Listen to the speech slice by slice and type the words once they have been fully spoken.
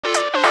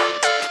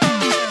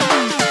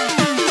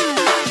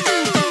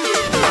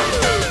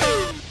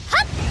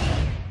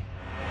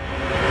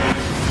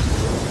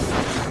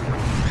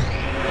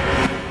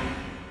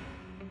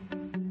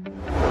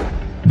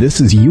This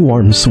is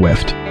UARM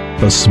Swift,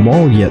 a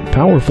small yet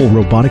powerful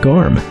robotic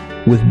arm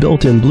with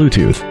built-in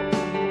Bluetooth.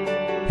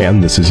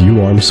 And this is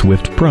UARM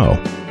Swift Pro,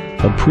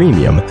 a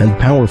premium and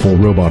powerful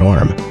robot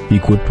arm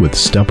equipped with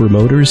stepper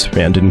motors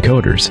and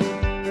encoders.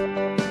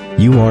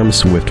 UARM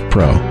Swift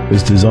Pro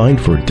is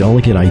designed for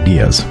delicate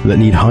ideas that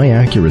need high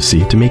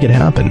accuracy to make it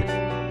happen.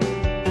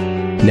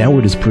 Now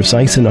it is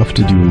precise enough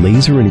to do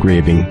laser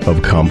engraving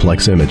of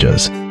complex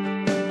images,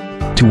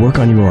 to work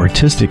on your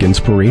artistic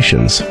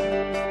inspirations,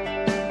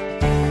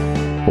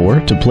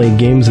 or to play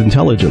games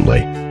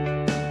intelligently.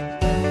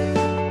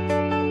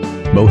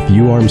 Both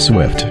UARM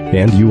Swift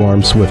and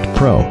UARM Swift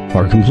Pro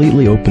are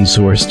completely open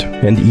sourced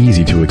and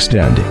easy to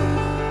extend.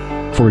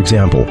 For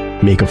example,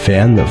 make a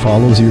fan that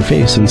follows your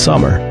face in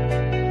summer.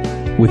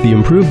 With the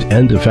improved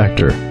end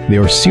effector, they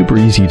are super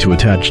easy to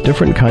attach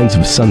different kinds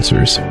of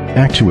sensors,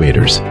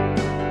 actuators.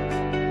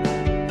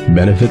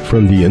 Benefit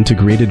from the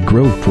integrated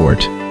Grove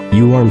port.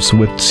 UARM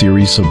Swift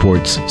series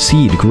supports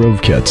seed Grove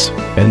kits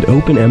and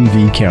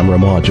OpenMV camera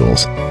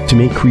modules to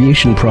make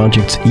creation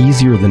projects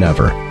easier than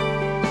ever.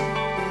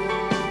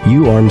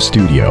 UARM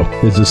Studio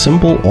is a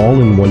simple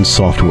all-in-one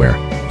software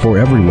for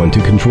everyone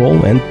to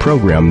control and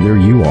program their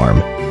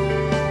UARM.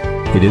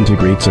 It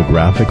integrates a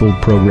graphical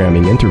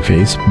programming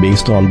interface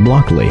based on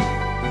Blockly,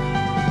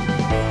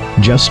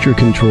 gesture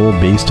control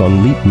based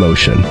on Leap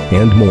Motion,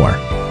 and more.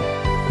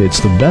 It's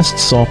the best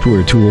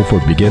software tool for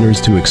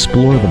beginners to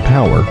explore the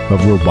power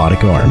of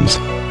robotic arms.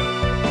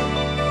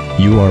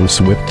 UARM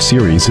Swift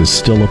series is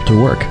still up to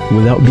work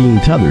without being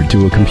tethered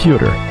to a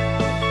computer.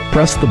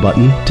 Press the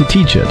button to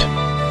teach it.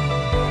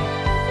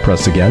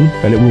 Press again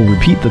and it will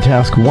repeat the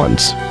task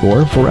once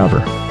or forever.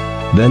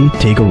 Then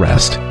take a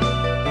rest.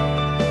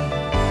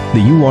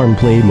 The UARM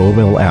Play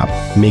mobile app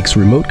makes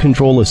remote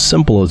control as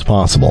simple as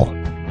possible.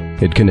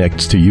 It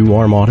connects to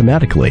UARM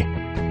automatically.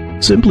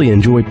 Simply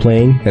enjoy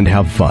playing and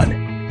have fun.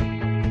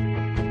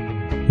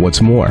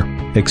 What's more,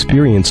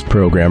 experienced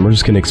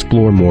programmers can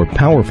explore more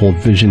powerful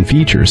vision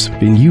features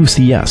in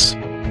UCS,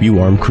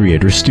 UARM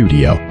Creator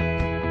Studio.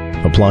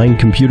 Applying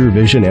computer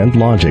vision and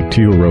logic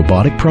to your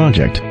robotic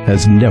project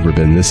has never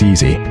been this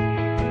easy.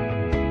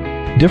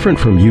 Different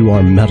from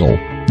UARM Metal,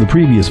 the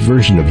previous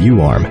version of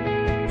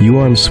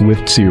UARM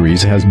Swift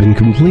series has been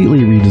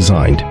completely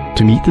redesigned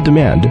to meet the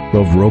demand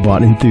of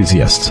robot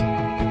enthusiasts.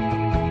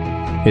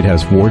 It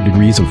has 4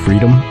 degrees of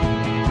freedom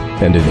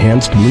and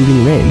enhanced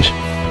moving range.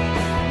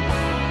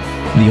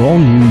 The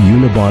all-new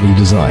unibody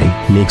design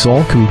makes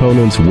all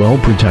components well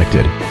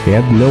protected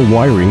and no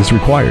wirings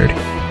required.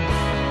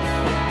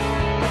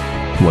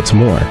 What's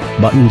more,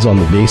 buttons on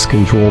the base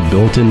control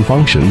built-in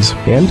functions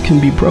and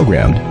can be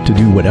programmed to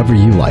do whatever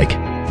you like.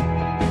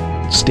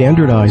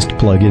 Standardized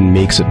plugin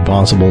makes it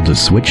possible to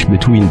switch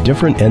between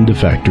different end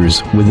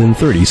effectors within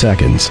 30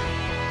 seconds.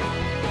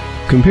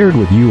 Compared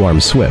with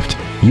UARM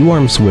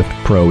Swift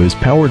Pro is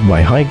powered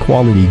by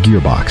high-quality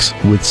gearbox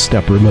with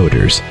stepper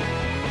motors.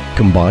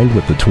 Combined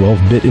with the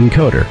 12-bit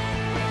encoder,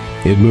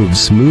 it moves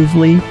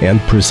smoothly and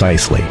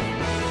precisely.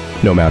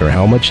 No matter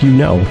how much you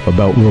know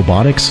about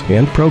robotics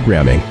and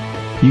programming,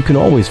 you can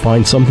always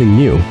find something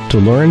new to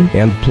learn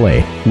and play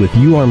with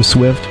UARM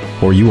Swift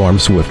or UARM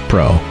Swift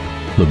Pro,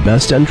 the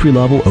best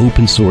entry-level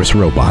open-source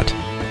robot.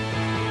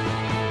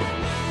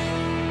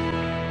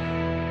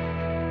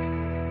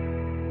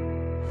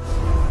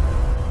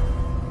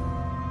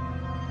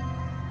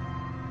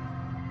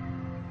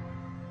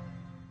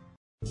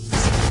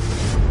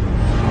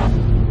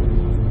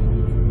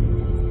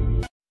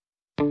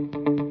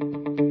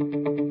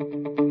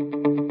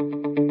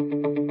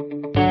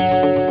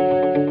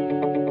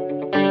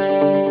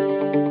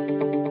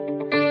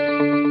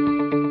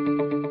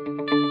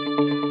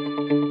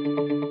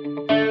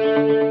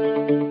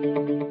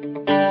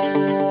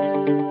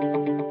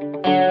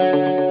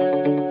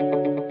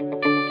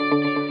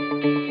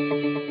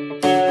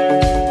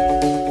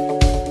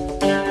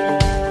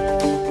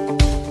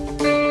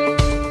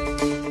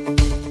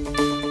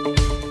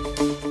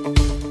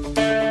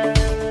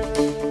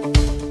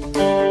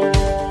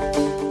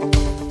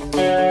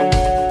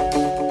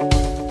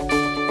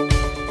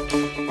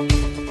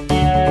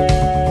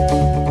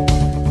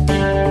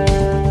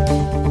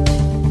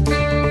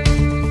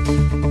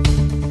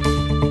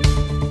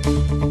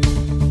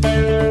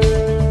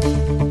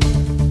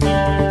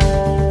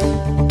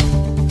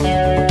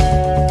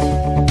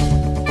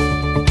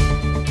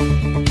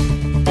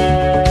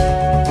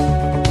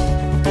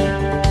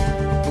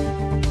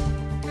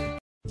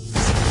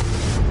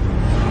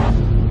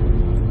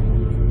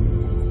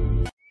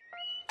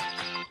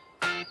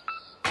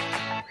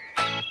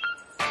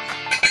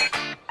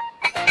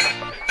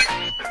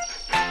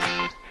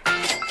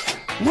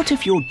 What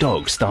if your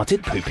dog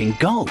started pooping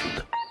gold?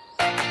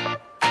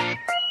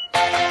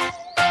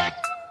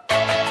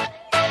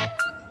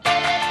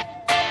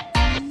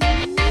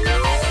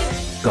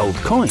 Gold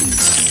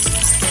coins.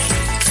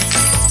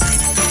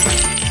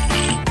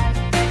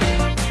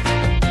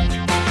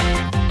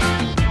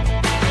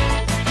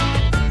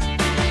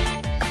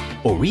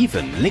 Or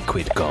even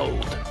liquid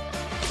gold.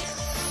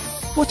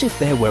 What if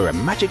there were a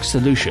magic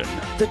solution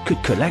that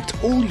could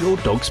collect all your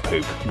dog's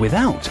poop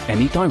without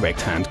any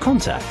direct hand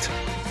contact?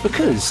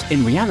 Because,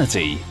 in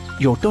reality,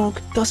 your dog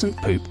doesn't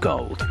poop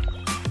gold.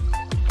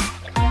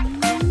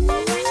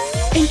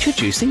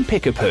 Introducing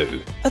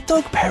Pick-a-Poo, a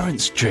dog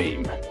parent's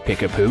dream.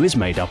 Pick-a-Poo is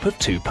made up of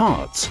two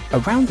parts: a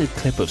rounded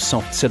clip of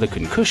soft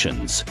silicone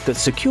cushions that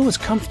secures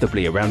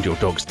comfortably around your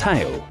dog's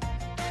tail,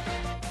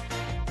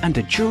 and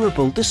a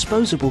durable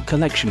disposable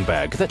collection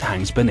bag that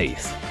hangs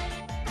beneath.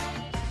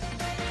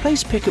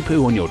 Place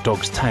Pick-a-Poo on your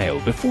dog's tail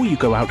before you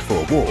go out for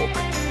a walk.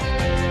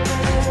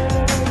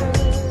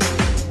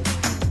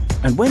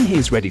 And when he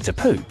is ready to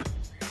poop,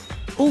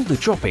 all the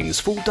droppings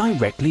fall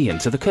directly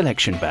into the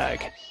collection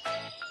bag.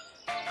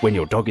 When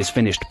your dog is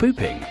finished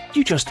pooping,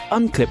 you just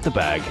unclip the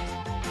bag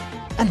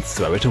and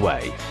throw it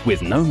away,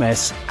 with no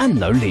mess and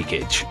no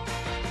leakage.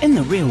 In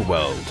the real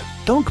world,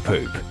 dog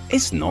poop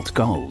is not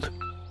gold.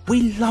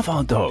 We love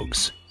our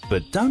dogs,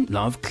 but don't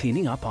love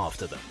cleaning up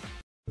after them.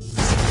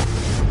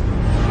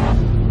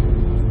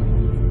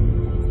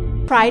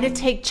 Try to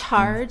take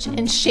charge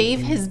and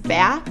shave his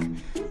back,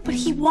 but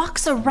he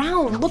walks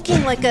around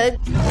looking like a...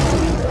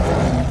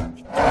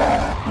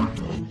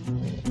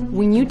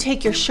 When you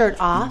take your shirt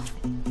off,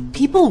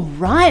 people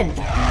run.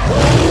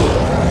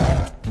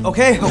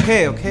 Okay.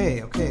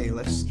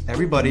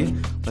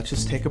 Let's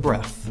just take a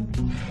breath.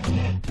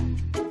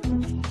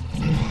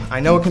 I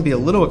know it can be a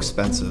little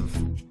expensive,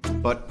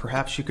 but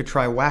perhaps you could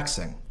try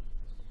waxing.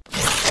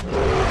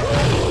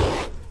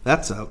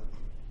 That's out.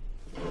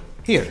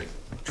 Here,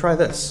 try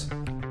this.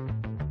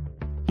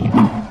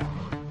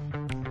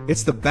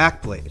 It's the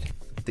Backblade,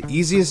 the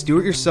easiest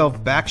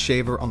do-it-yourself back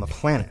shaver on the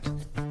planet.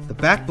 The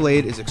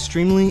Backblade is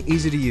extremely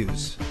easy to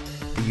use.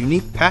 The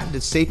unique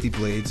patented safety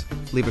blades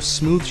leave a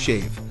smooth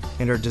shave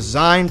and are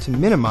designed to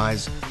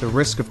minimize the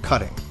risk of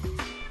cutting.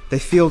 They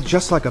feel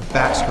just like a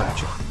back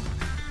scratcher.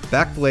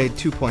 Backblade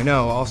 2.0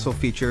 also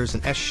features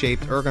an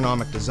S-shaped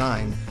ergonomic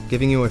design,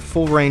 giving you a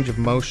full range of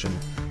motion,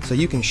 so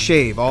you can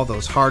shave all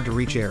those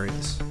hard-to-reach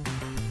areas.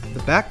 The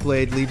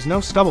Backblade leaves no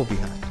stubble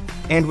behind,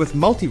 and with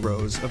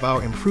multi-rows of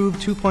our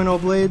improved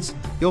 2.0 blades,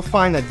 you'll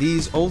find that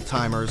these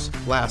old-timers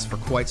last for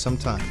quite some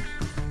time.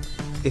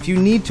 If you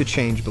need to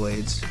change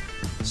blades,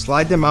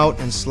 slide them out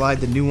and slide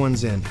the new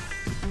ones in.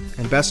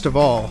 And best of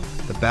all,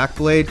 the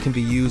Backblade can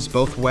be used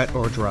both wet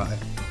or dry.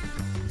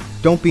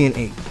 Don't be an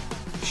ape.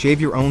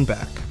 Shave your own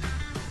back.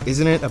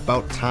 Isn't it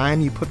about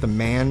time you put the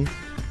man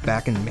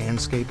back in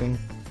manscaping?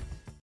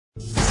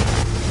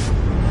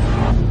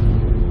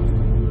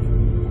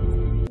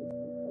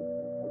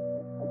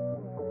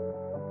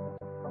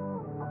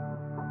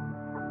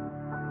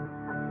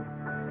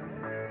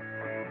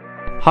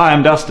 Hi,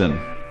 I'm Dustin,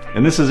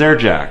 and this is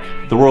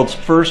AirJack, the world's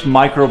first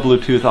micro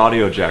Bluetooth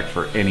audio jack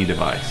for any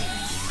device.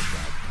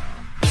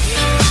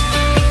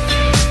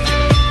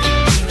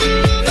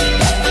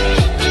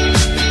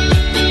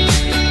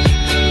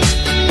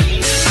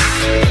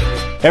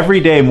 Every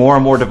day, more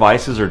and more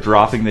devices are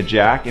dropping the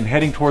jack and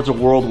heading towards a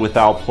world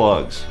without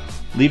plugs,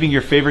 leaving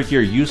your favorite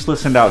gear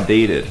useless and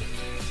outdated.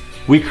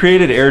 We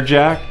created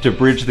AirJack to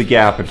bridge the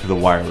gap into the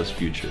wireless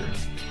future.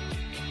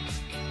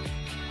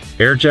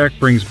 AirJack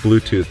brings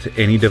Bluetooth to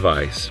any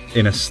device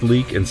in a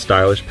sleek and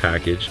stylish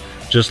package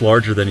just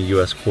larger than a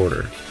US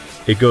quarter.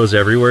 It goes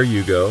everywhere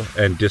you go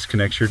and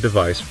disconnects your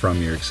device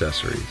from your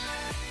accessories.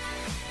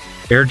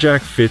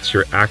 AirJack fits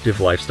your active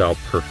lifestyle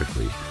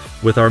perfectly.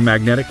 With our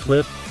magnetic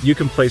clip, you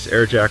can place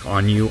AirJack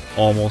on you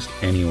almost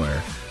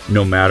anywhere.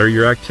 No matter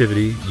your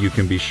activity, you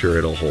can be sure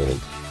it'll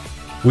hold.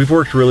 We've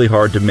worked really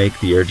hard to make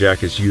the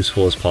AirJack as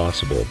useful as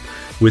possible.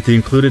 With the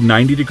included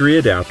 90-degree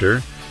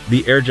adapter,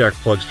 the AirJack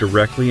plugs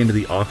directly into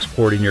the aux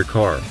port in your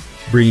car,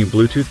 bringing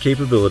Bluetooth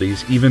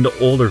capabilities even to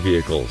older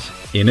vehicles.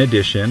 In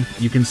addition,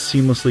 you can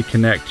seamlessly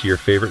connect to your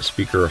favorite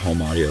speaker or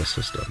home audio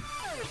system.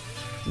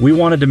 We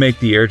wanted to make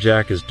the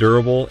AirJack as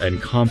durable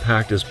and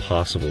compact as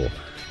possible.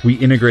 We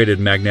integrated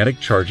magnetic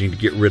charging to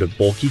get rid of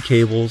bulky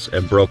cables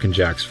and broken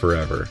jacks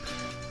forever.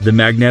 The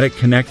magnetic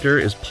connector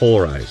is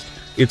polarized,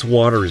 it's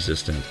water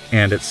resistant,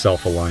 and it's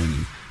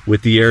self-aligning.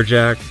 With the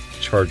AirJack,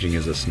 charging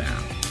is a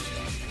snap.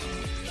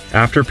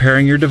 After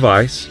pairing your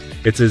device,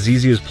 it's as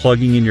easy as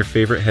plugging in your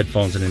favorite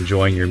headphones and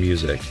enjoying your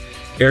music.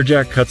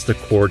 AirJack cuts the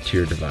cord to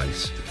your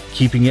device,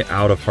 keeping it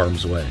out of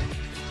harm's way.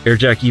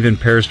 AirJack even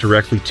pairs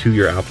directly to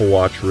your Apple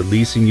Watch,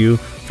 releasing you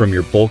from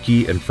your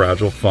bulky and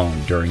fragile phone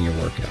during your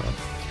workout.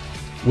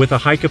 With a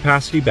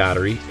high-capacity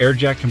battery,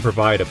 AirJack can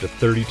provide up to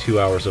 32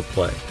 hours of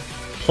play.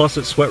 Plus,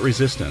 it's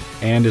sweat-resistant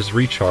and is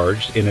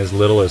recharged in as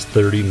little as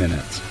 30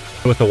 minutes.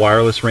 With a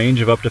wireless range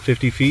of up to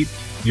 50 feet,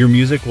 your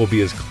music will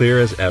be as clear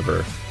as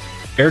ever.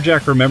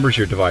 AirJack remembers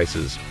your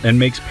devices and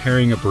makes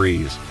pairing a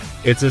breeze.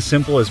 It's as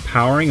simple as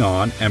powering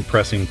on and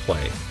pressing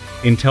play.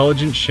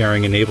 Intelligent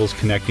sharing enables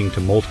connecting to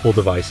multiple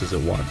devices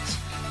at once.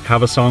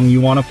 Have a song you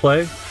want to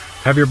play?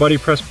 Have your buddy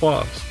press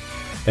pause,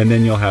 and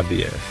then you'll have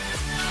the air.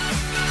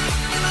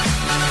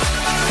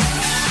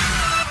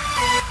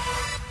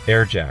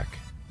 AirJack.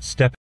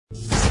 Step.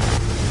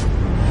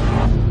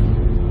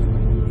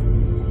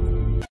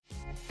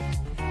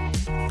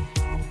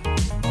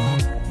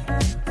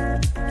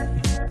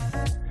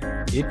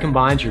 It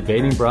combines your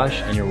bathing brush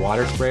and your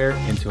water sprayer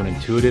into an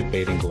intuitive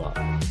bathing glove.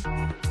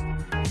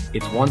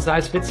 It's one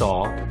size fits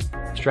all,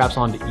 straps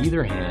onto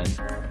either hand,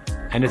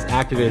 and is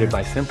activated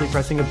by simply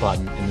pressing a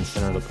button in the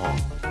center of the palm.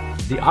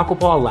 The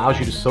Aquapaw allows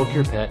you to soak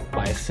your pet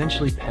by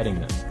essentially petting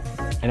them.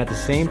 And at the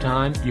same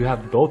time, you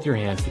have both your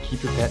hands to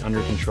keep your pet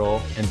under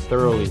control and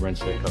thoroughly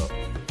rinse their coat.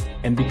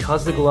 And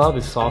because the glove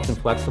is soft and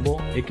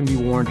flexible, it can be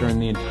worn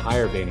during the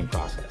entire bathing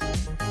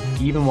process,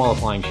 even while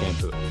applying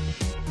shampoo.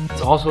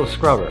 It's also a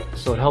scrubber,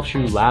 so it helps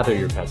you lather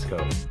your pet's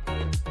coat.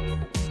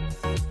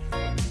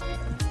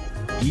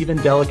 Even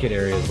delicate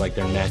areas like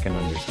their neck and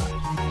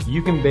underside.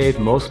 You can bathe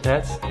most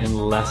pets in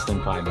less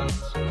than 5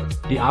 minutes.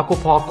 The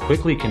Aquapaw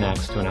quickly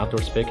connects to an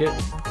outdoor spigot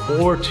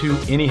or to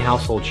any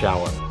household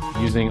shower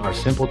using our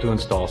simple to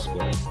install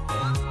split.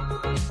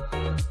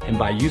 And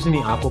by using the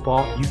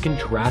Aquapaw, you can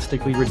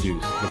drastically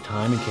reduce the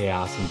time and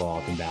chaos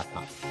involved in bath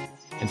time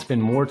and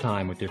spend more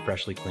time with your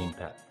freshly cleaned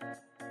pet.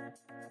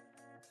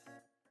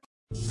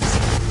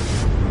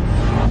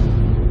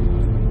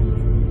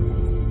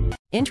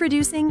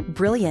 Introducing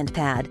Brilliant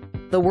Pad,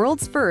 the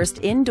world's first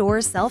indoor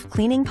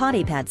self-cleaning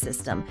potty pad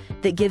system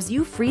that gives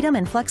you freedom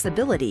and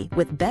flexibility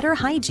with better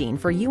hygiene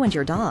for you and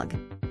your dog.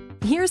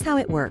 Here's how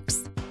it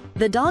works.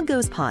 The dog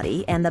goes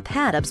potty and the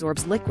pad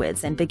absorbs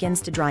liquids and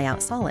begins to dry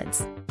out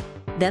solids.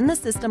 Then the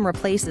system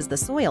replaces the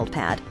soiled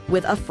pad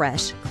with a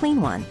fresh, clean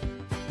one.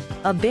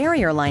 A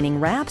barrier lining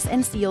wraps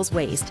and seals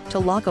waste to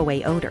lock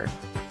away odor.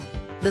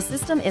 The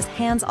system is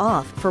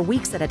hands-off for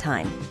weeks at a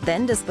time,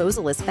 then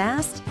disposal is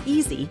fast,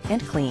 easy,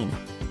 and clean.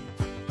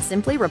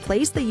 Simply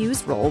replace the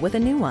used roll with a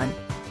new one.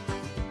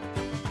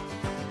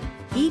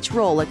 Each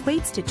roll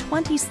equates to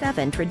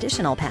 27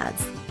 traditional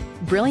pads.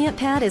 Brilliant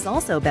Pad is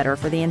also better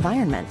for the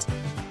environment.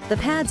 The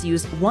pads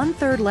use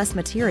 1/3 less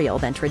material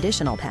than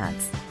traditional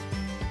pads.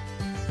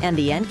 And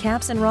the end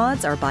caps and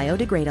rods are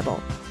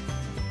biodegradable.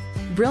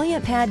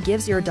 Brilliant Pad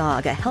gives your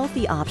dog a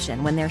healthy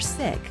option when they're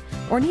sick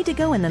or need to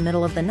go in the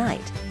middle of the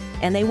night,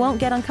 and they won't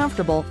get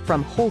uncomfortable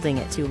from holding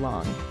it too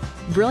long.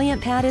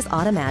 Brilliant Pad is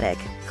automatic,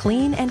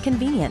 clean, and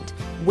convenient.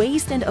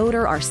 Waste and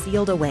odor are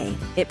sealed away.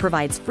 It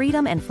provides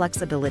freedom and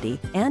flexibility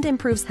and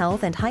improves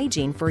health and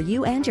hygiene for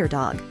you and your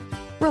dog.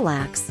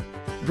 Relax.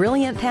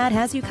 Brilliant Pad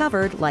has you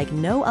covered like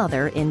no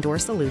other indoor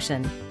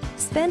solution.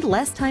 Spend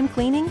less time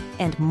cleaning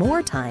and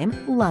more time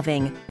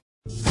loving.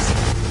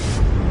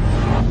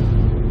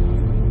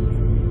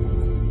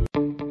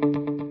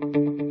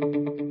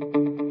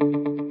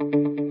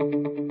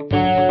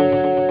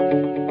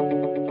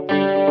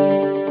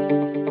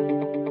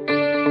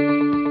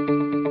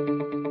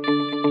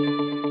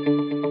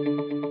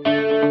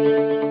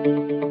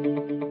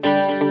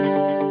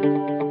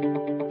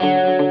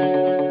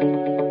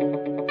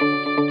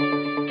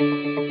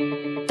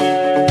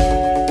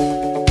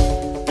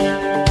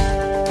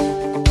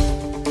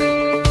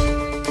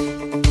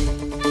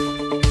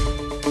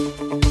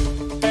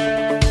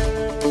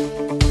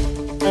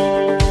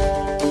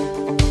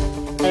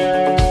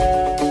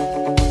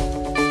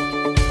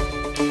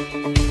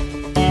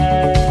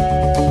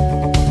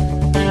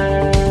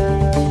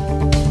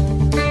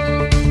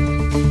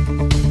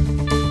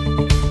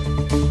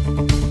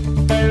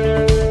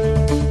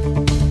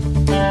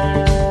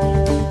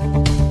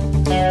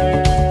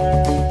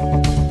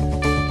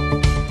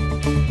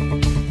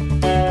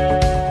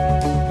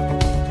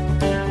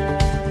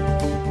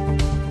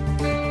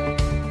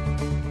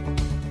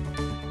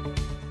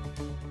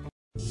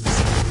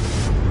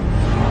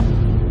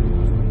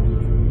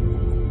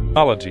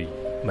 Technology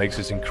makes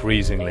us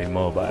increasingly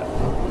mobile.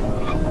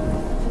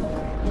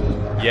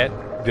 Yet,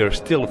 there are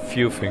still a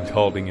few things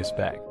holding us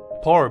back.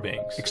 Power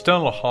banks,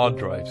 external hard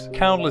drives,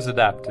 countless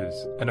adapters,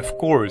 and of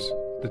course,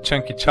 the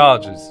chunky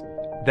chargers.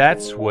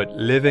 That's what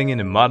living in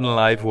a modern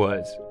life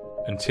was,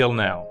 until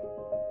now.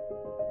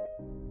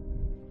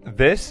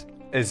 This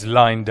is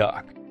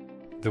LineDock,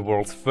 the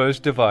world's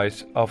first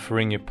device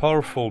offering a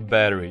powerful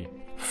battery,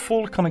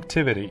 full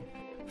connectivity,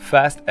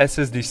 fast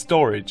SSD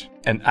storage,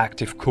 and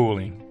active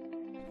cooling.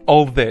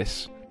 All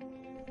this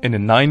in a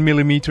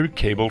 9mm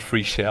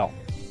cable-free shell.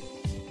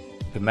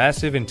 The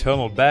massive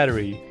internal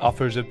battery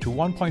offers up to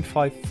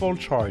 1.5 full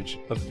charge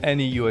of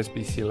any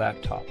USB-C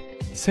laptop.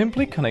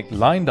 Simply connect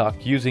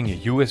LineDock using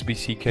a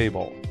USB-C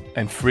cable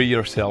and free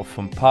yourself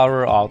from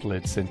power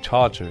outlets and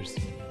chargers.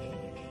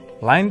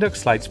 LineDock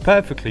slides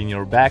perfectly in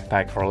your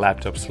backpack or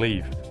laptop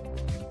sleeve.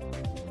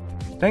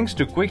 Thanks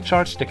to quick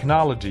charge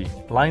technology,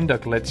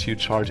 LineDock lets you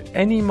charge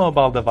any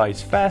mobile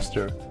device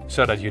faster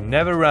so that you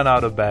never run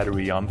out of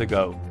battery on the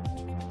go.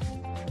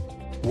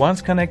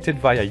 Once connected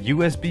via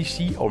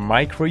USB-C or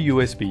micro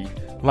USB,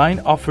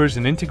 Line offers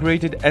an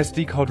integrated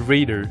SD card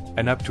reader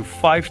and up to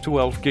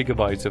 512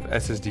 GB of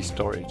SSD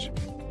storage.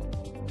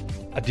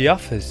 At the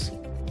office,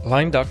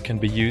 LineDock can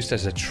be used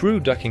as a true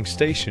docking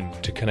station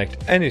to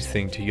connect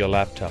anything to your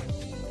laptop.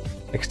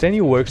 Extend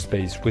your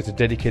workspace with a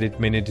dedicated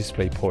mini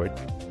display port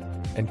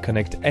and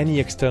connect any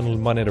external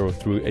monitor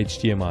through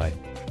HDMI.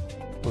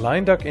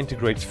 LineDock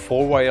integrates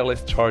 4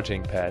 wireless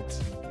charging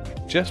pads.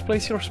 Just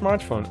place your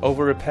smartphone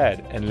over a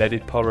pad and let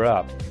it power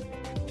up.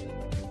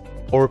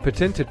 Our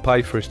patented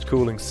Pi-First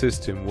cooling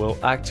system will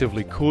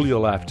actively cool your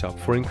laptop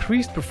for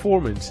increased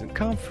performance and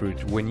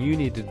comfort when you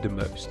need it the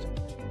most.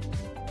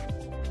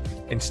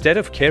 Instead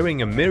of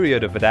carrying a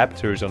myriad of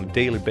adapters on a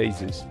daily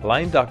basis,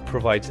 LineDock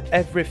provides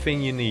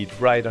everything you need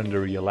right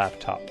under your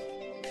laptop.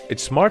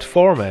 Its smart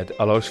format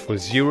allows for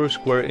 0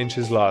 square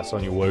inches loss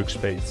on your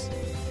workspace.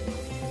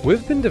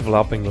 We've been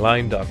developing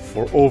LineDock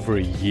for over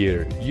a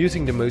year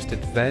using the most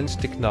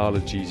advanced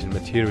technologies and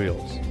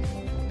materials.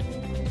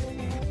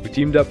 We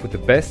teamed up with the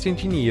best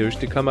engineers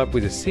to come up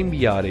with a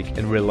symbiotic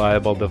and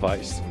reliable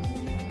device.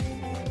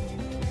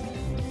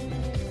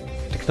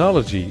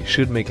 Technology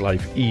should make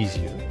life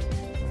easier.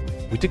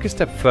 We took a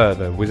step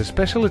further with a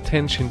special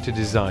attention to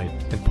design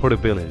and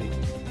portability.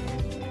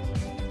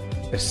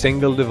 A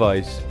single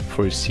device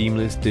for a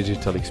seamless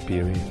digital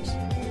experience.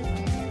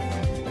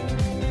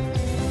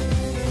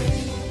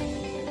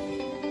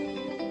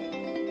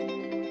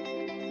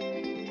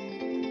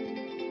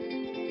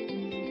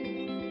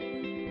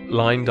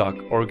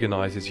 LineDock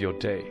organizes your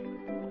day,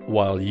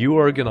 while you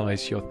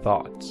organize your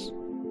thoughts.